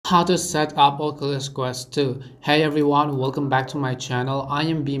How to set up Oculus Quest 2. Hey everyone, welcome back to my channel. I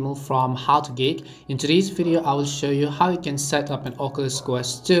am Bimal from How to Geek. In today's video, I will show you how you can set up an Oculus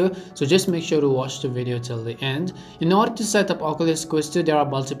Quest 2. So just make sure to watch the video till the end. In order to set up Oculus Quest 2, there are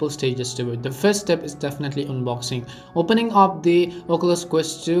multiple stages to it. The first step is definitely unboxing. Opening up the Oculus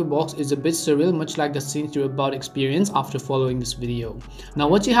Quest 2 box is a bit surreal, much like the scenes you're about to experience after following this video. Now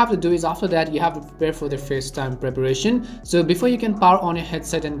what you have to do is after that, you have to prepare for the first time preparation. So before you can power on your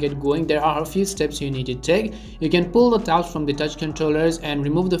headset and get going, there are a few steps you need to take. You can pull the tabs from the touch controllers and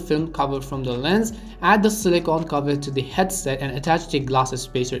remove the film cover from the lens, add the silicone cover to the headset and attach the glasses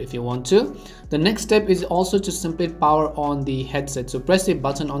spacer if you want to. The next step is also to simply power on the headset. So press the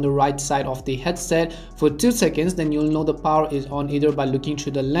button on the right side of the headset for 2 seconds, then you'll know the power is on either by looking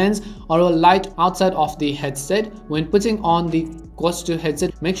through the lens or a light outside of the headset. When putting on the Quest 2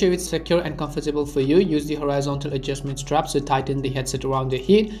 headset, make sure it's secure and comfortable for you. Use the horizontal adjustment strap to tighten the headset around the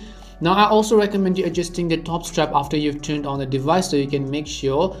head. Now I also recommend you adjusting the top strap after you've turned on the device so you can make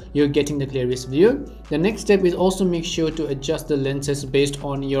sure you're getting the clearest view. The next step is also make sure to adjust the lenses based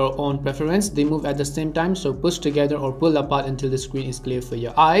on your own preference. They move at the same time, so push together or pull apart until the screen is clear for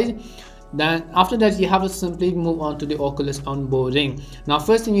your eyes. Then after that, you have to simply move on to the Oculus onboarding. Now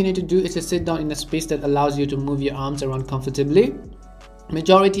first thing you need to do is to sit down in a space that allows you to move your arms around comfortably.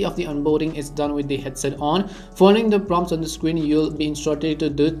 Majority of the onboarding is done with the headset on. Following the prompts on the screen, you'll be instructed to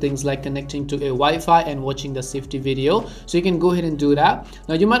do things like connecting to a Wi-Fi and watching the safety video, so you can go ahead and do that.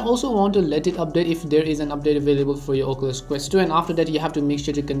 Now you might also want to let it update if there is an update available for your Oculus Quest 2, and after that you have to make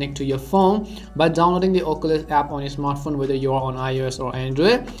sure to connect to your phone by downloading the Oculus app on your smartphone, whether you're on iOS or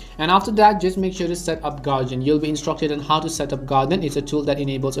Android. And after that, just make sure to set up Guardian. You'll be instructed on how to set up Guardian. It's a tool that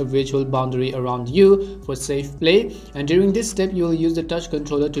enables a virtual boundary around you for safe play, and during this step you will use the touch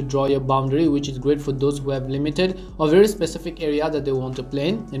controller to draw your boundary, which is great for those who have limited or very specific area that they want to play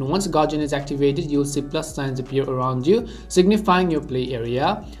in. And once Guardian is activated, you will see plus signs appear around you, signifying your play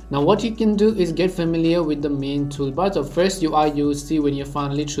area. Now what you can do is get familiar with the main toolbar. So first UI you will see when you're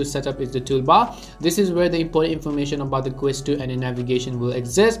finally through setup is the toolbar. This is where the important information about the Quest 2 and the navigation will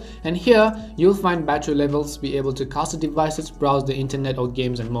exist, and here you'll find battery levels, be able to cast the devices, browse the internet or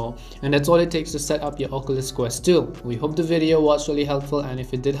games and more. And that's all it takes to set up your Oculus Quest 2. We hope the video was really helpful, and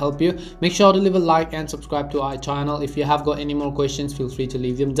if it did help you, make sure to leave a like and subscribe to our channel. If you have got any more questions, feel free to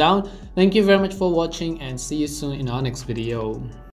leave them down. Thank you very much for watching and see you soon in our next video.